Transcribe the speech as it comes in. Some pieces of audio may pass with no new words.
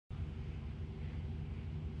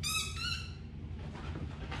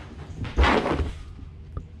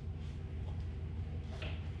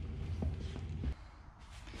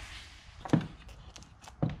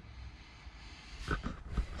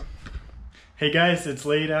Hey guys, it's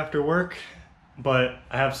late after work, but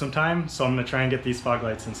I have some time, so I'm gonna try and get these fog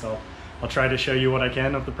lights installed. I'll try to show you what I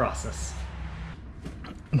can of the process.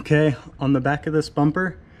 Okay, on the back of this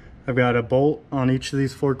bumper, I've got a bolt on each of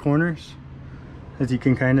these four corners, as you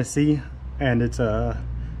can kind of see, and it's a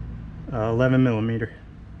 11 millimeter.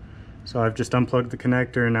 So I've just unplugged the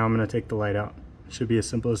connector and now I'm gonna take the light out. It should be as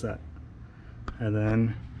simple as that. And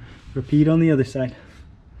then repeat on the other side.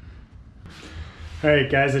 All right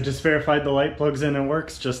guys, I just verified the light plugs in and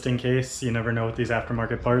works, just in case. You never know with these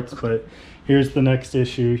aftermarket parts, but here's the next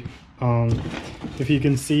issue. If you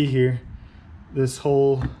can see here, this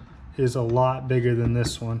hole is a lot bigger than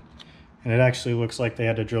this one. And it actually looks like they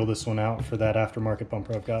had to drill this one out for that aftermarket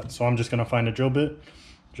bumper I've got. So I'm just gonna find a drill bit,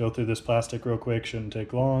 drill through this plastic real quick, shouldn't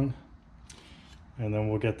take long. And then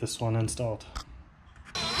we'll get this one installed.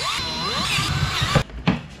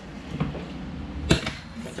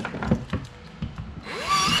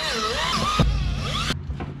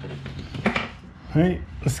 All right,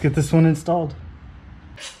 let's get this one installed.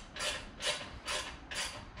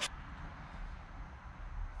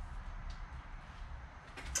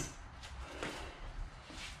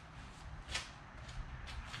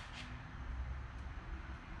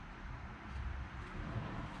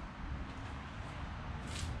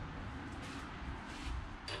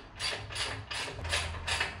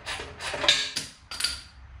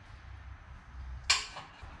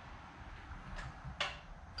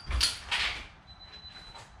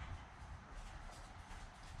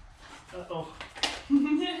 Uh-oh.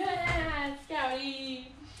 Scouty.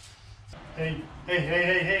 Hey.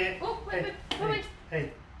 Oh, wait.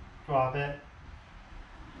 Hey, drop it.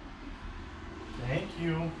 Thank you.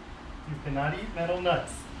 You cannot eat metal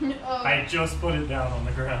nuts. Oh. I just put it down on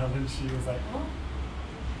the ground and she was like, oh.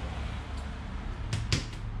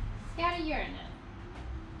 Scouty, you're in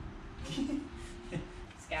it.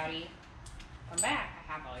 Scouty, come back.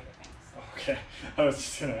 I have all your things. Okay, I was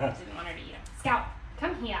just gonna I ask. didn't want her to eat them. Scout,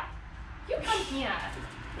 come here. You come here.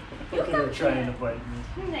 Look at her trying to bite me.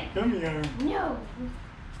 Come here. No.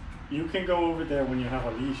 You can go over there when you have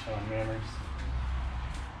a leash on, manners.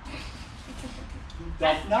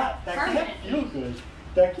 That can't feel good.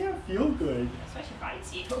 That can't feel good. That's why she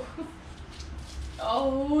bites you.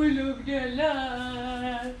 Oh, look at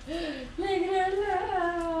that. Look at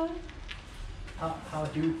that. How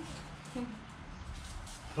do?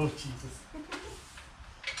 Oh, Jesus.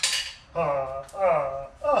 Oh.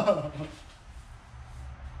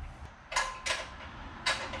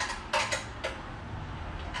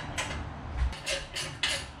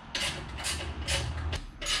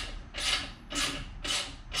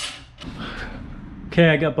 Okay,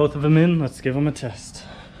 I got both of them in. Let's give them a test.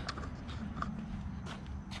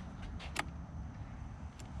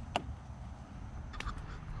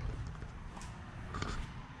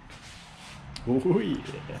 Oh yeah.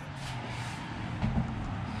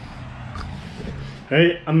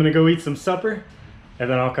 Hey, I'm gonna go eat some supper and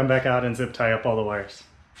then I'll come back out and zip tie up all the wires.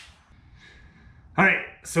 All right,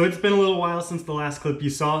 so it's been a little while since the last clip you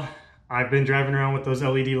saw. I've been driving around with those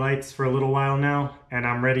LED lights for a little while now, and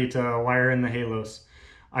I'm ready to wire in the halos.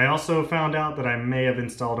 I also found out that I may have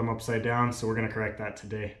installed them upside down, so we're gonna correct that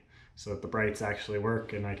today so that the brights actually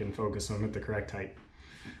work and I can focus them at the correct height.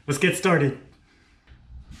 Let's get started.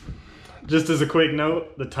 Just as a quick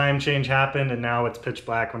note, the time change happened and now it's pitch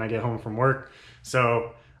black when I get home from work.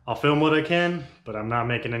 So I'll film what I can, but I'm not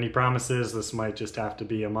making any promises. This might just have to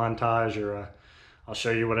be a montage or I'll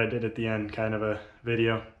show you what I did at the end kind of a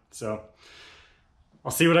video. So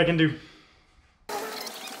I'll see what I can do.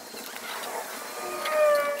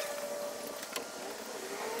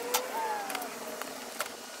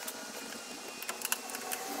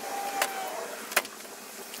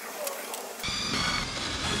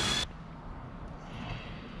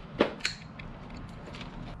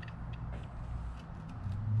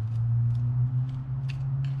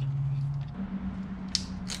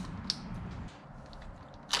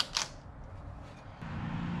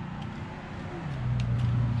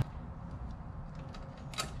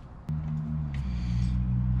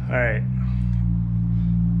 All right,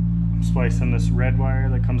 I'm splicing this red wire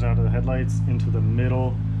that comes out of the headlights into the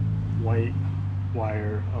middle white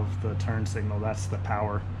wire of the turn signal. That's the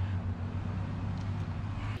power.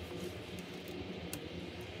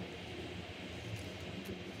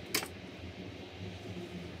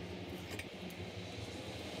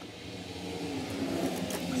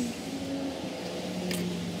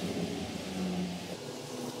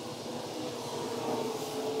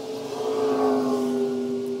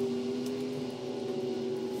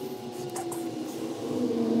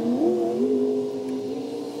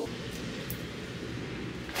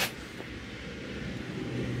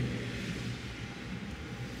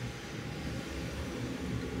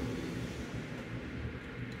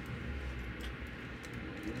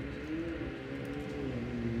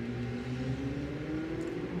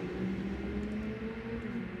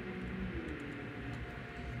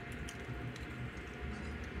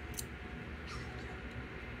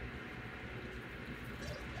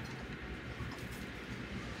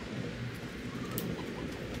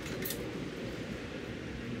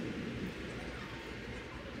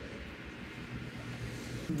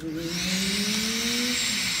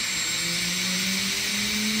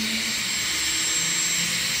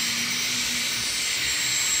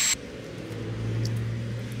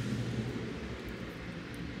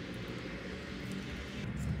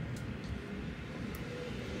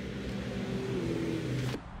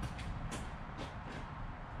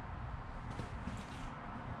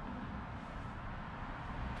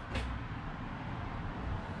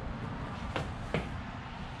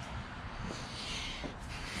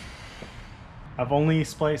 I've only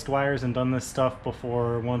spliced wires and done this stuff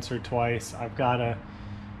before once or twice. I've got a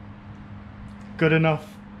good enough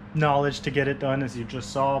knowledge to get it done as you just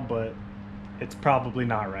saw, but it's probably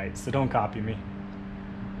not right, so don't copy me.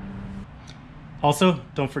 Also,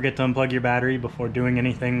 don't forget to unplug your battery before doing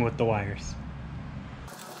anything with the wires.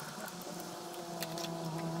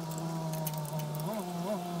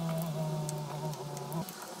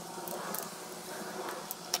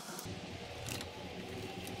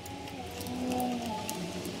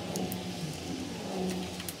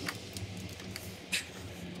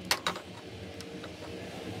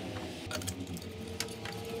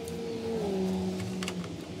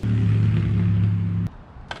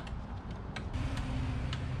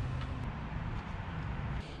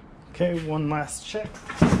 Okay, one last check.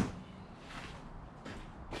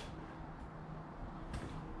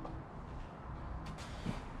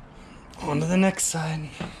 On to the next side.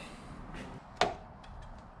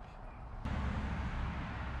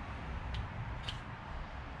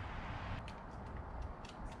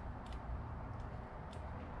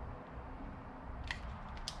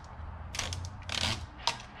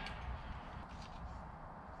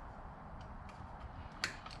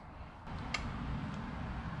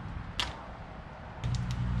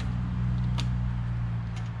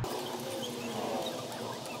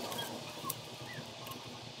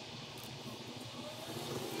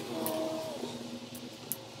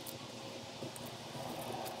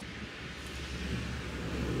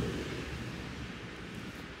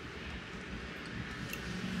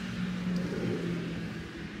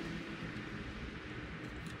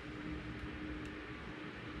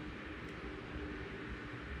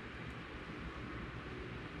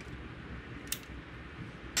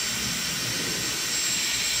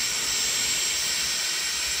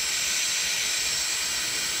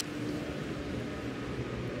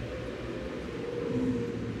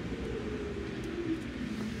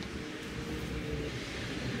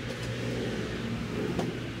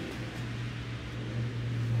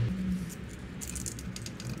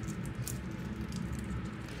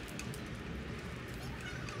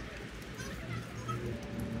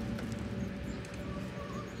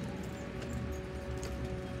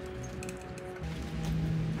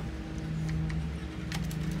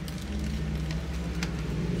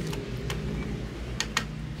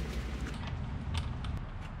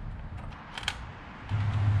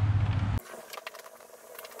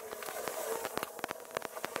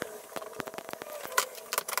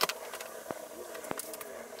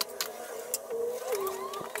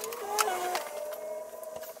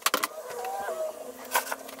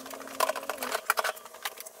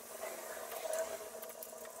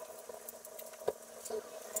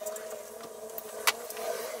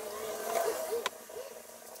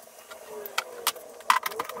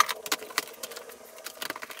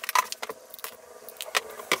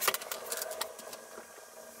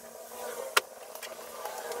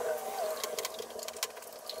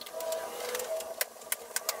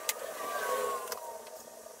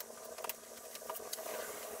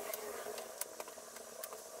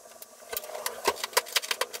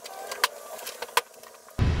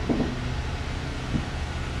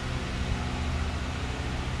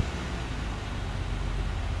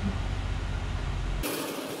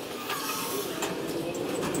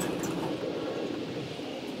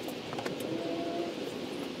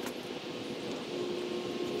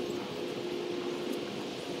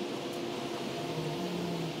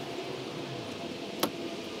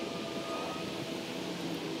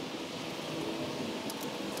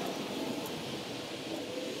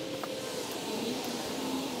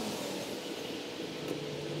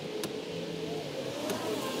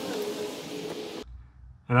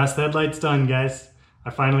 And that's the headlights done, guys. I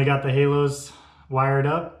finally got the halos wired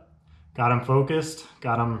up, got them focused,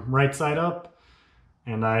 got them right side up,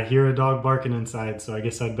 and I hear a dog barking inside, so I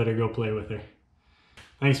guess I'd better go play with her.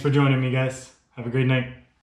 Thanks for joining me, guys. Have a great night.